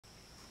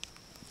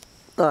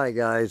Hi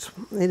guys,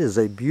 it is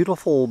a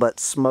beautiful but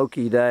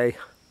smoky day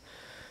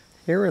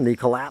here in the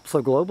collapse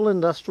of global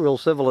industrial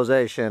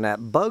civilization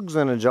at Bugs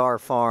in a Jar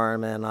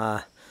Farm,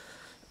 and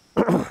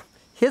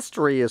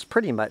history has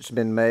pretty much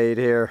been made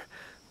here.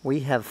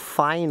 We have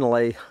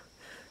finally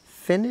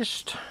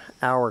finished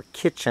our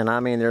kitchen. I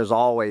mean, there's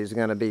always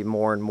going to be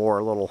more and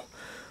more little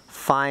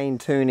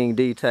fine-tuning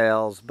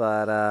details,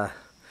 but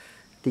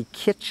the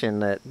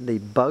kitchen at the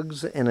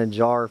Bugs in a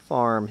Jar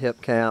Farm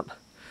Hip Camp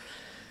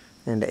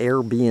and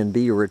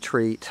Airbnb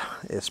retreat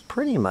is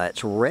pretty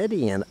much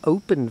ready and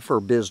open for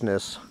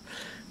business.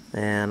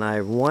 And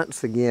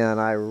once again,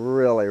 I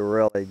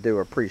really do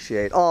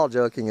appreciate, all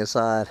joking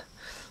aside,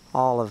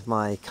 all of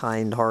my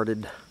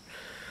kind-hearted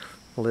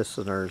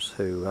listeners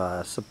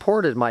who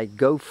supported my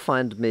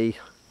GoFundMe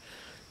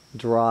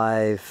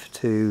drive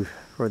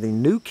for the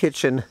new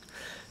kitchen,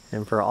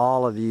 and for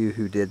all of you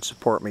who did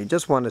support me.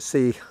 Just want to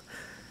see,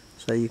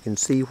 so you can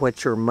see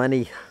what your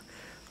money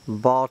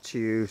bought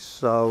you.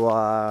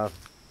 So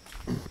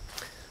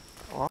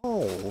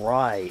all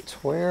right,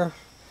 where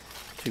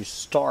to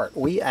start?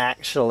 We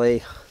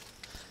actually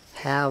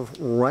have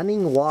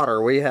running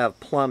water. We have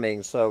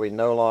plumbing, so we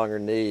no longer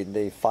need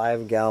the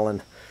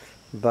 5-gallon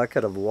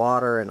bucket of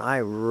water. And I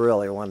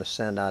really want to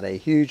send out a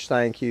huge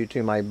thank you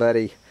to my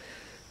buddy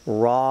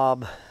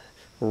Rob,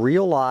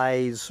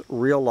 Realize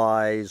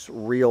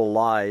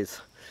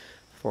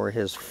for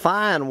his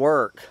fine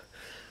work.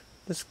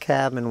 This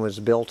cabin was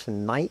built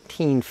in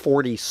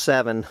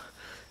 1947,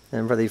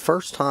 and for the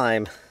first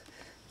time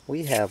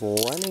we have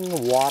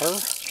running water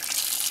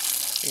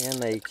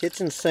in a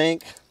kitchen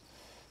sink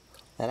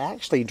that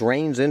actually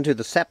drains into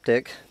the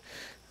septic.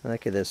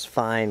 Look at this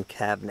fine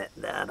cabinet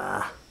that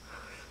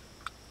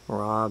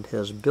Rob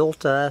has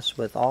built us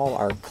with all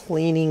our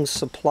cleaning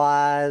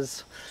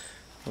supplies.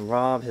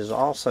 Rob has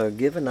also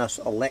given us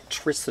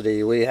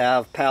electricity. We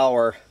have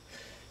power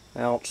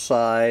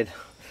outside.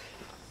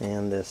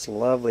 And this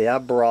lovely, I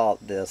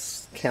brought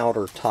this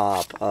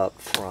countertop up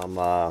from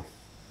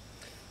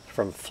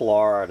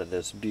Florida,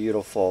 this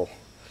beautiful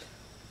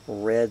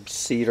red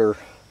cedar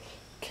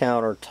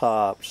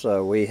countertop.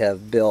 So we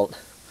have built,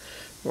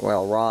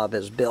 well, Rob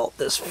has built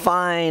this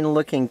fine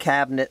looking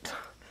cabinet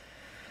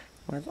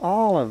with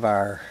all of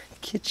our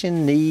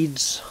kitchen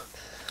needs.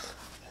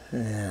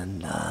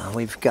 And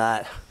we've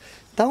got,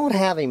 don't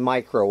have a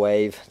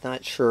microwave,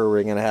 not sure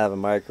we're going to have a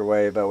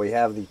microwave, but we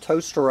have the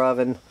toaster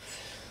oven.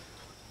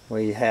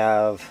 We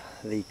have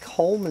the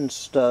Coleman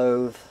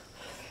stove,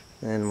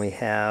 and we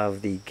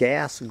have the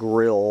gas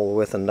grill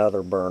with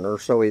another burner.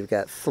 So we've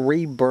got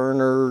 3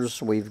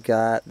 burners. We've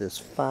got this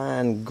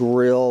fine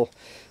grill.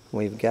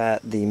 We've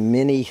got the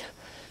mini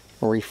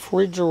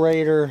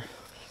refrigerator.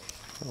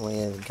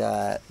 We've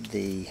got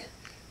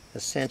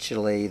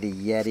essentially the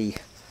Yeti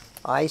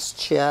ice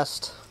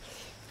chest.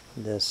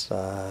 This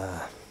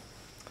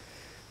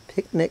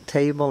picnic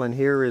table, and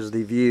here is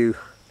the view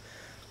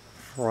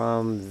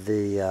from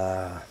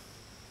the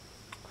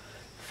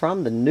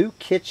new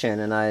kitchen.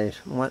 And I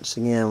once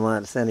again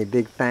want to send a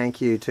big thank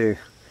you to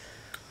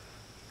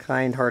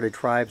kind-hearted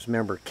tribes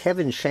member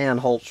Kevin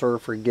Shanholzer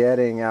for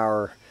getting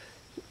our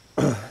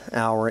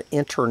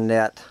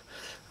internet,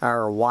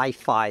 our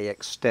Wi-Fi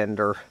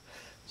extender.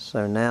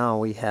 So now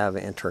we have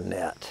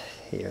internet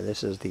here.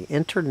 This is the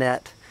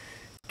internet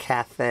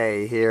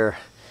cafe here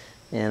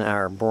in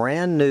our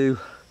brand new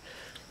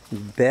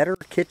better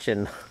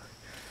kitchen.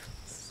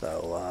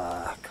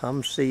 So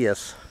come see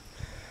us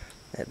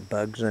at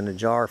Bugs in a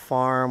Jar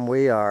Farm.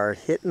 We are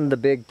hitting the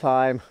big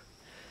time.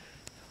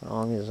 As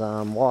long as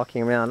I'm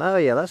walking around. Oh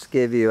yeah, let's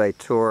give you a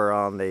tour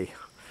on the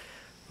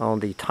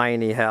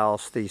tiny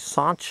house, the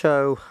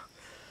Sancho.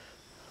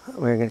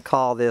 We're going to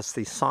call this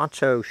the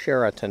Sancho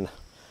Sheraton.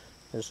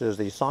 This is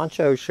the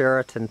Sancho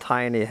Sheraton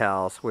tiny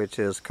house, which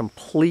is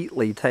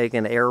completely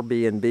taken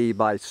Airbnb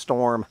by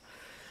storm.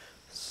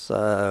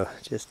 So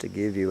just to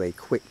give you a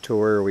quick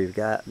tour, we've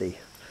got the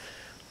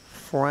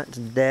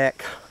front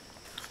deck.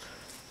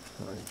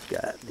 We've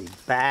got the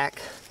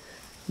back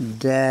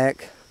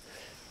deck.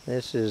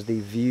 This is the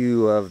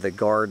view of the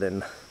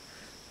garden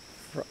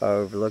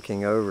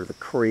looking over the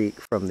creek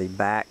from the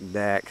back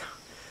deck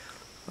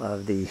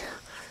of the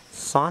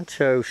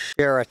Sancho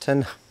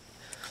Sheraton.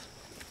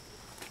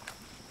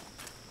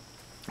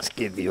 Let's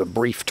give you a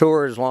brief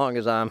tour as long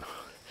as I'm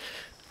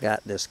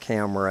got this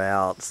camera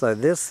out. So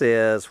this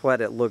is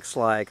what it looks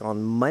like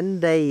on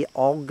Monday,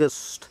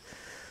 August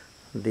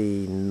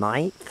the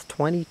 9th,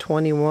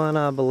 2021,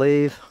 I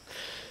believe.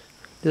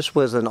 This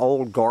was an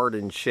old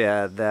garden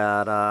shed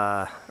that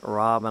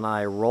Rob and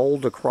I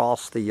rolled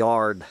across the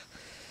yard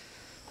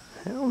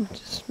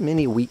just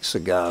many weeks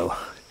ago.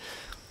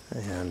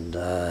 And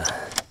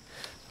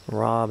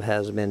Rob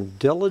has been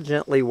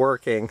diligently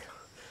working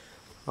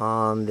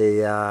on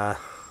the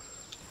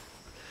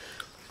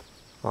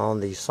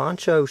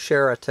Sancho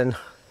Sheraton.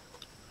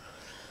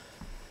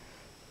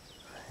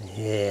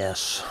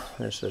 Yes,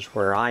 this is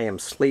where I am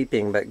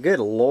sleeping, but good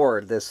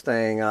Lord, this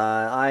thing,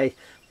 I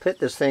put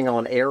this thing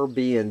on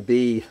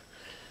Airbnb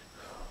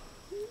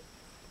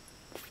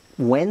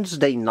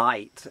Wednesday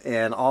night,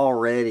 and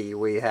already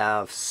we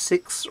have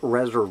 6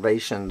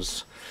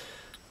 reservations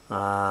here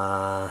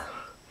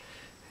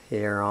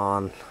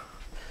on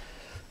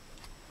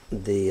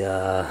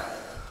the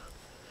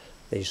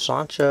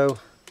Sancho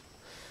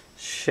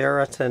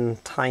Sheraton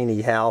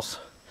tiny house.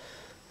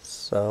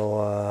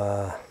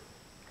 So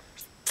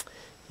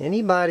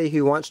anybody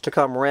who wants to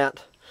come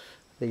rent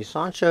the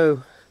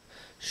Sancho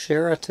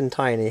Sheraton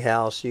tiny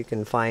house, you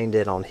can find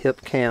it on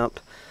HipCamp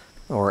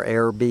or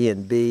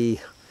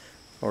Airbnb,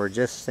 or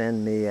just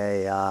send me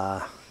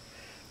an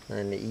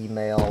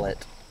email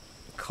at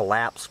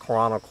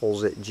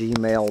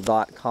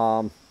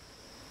collapsechronicles@gmail.com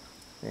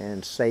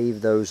and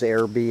save those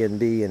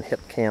Airbnb and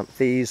HipCamp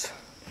fees,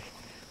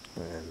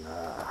 and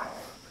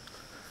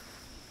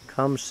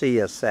come see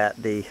us at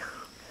the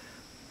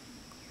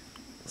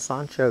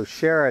Sancho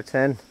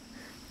Sheraton.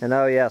 And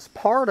oh yes,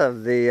 part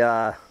of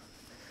the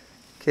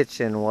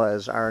kitchen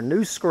was our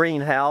new screen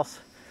house,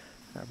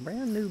 a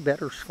brand new,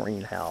 better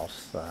screen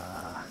house.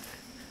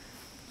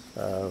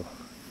 So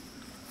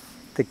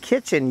the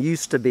kitchen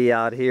used to be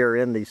out here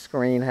in the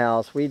screen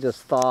house. We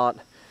just thought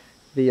it'd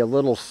be a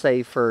little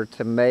safer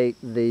to make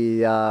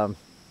the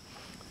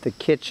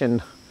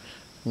kitchen,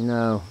 you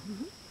know,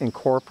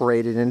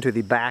 incorporated into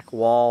the back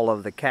wall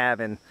of the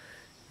cabin,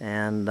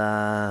 and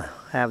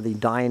have the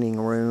dining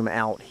room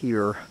out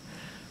here.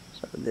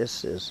 So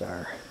this is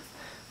our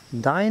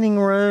dining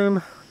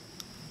room.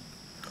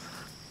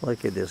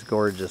 Look at this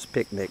gorgeous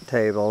picnic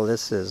table.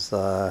 This is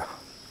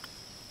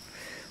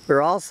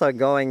we're also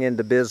going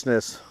into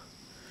business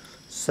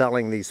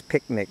selling these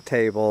picnic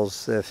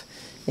tables. If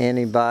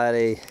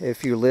anybody,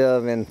 if you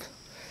live in,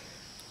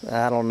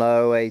 I don't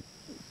know, a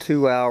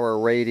 2-hour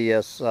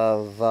radius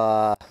of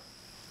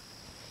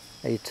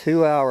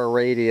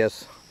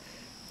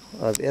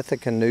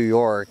Ithaca, New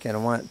York,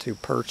 and want to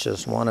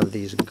purchase one of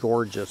these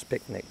gorgeous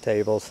picnic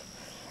tables,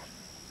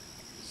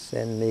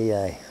 send me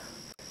a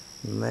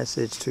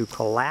message to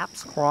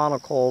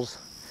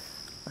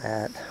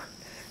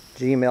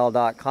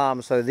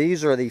collapsechronicles@gmail.com. So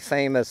these are the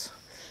famous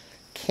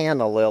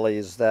canna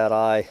lilies that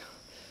I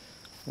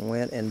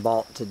went and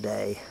bought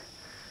today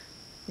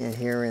in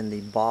here in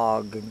the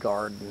bog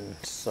garden.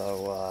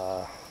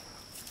 So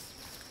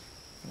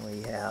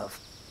we have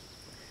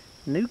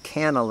new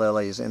canna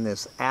lilies in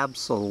this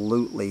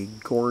absolutely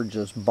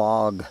gorgeous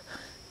bog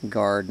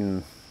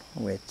garden,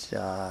 which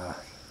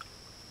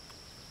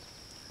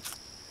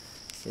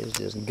is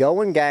just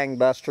going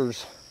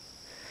gangbusters.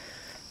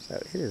 So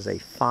it is a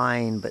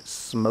fine but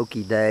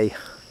smoky day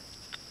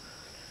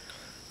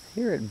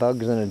here at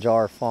Bugs in a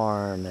Jar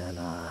Farm, and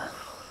I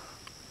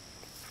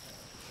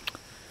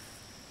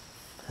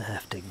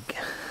have to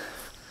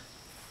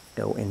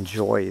go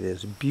enjoy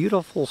this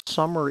beautiful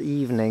summer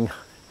evening.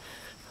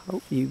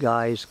 Hope you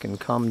guys can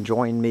come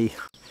join me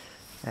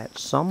at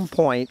some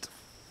point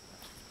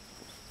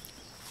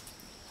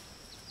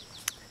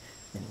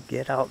and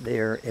get out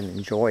there and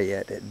enjoy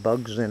it at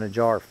Bugs in a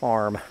Jar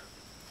Farm.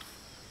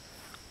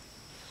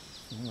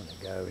 I'm going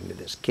to go into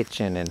this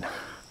kitchen and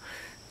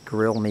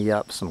grill me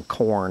up some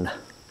corn.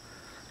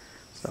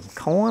 Some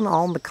corn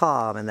on the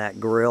cob in that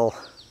grill.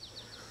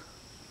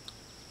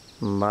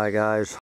 Bye guys.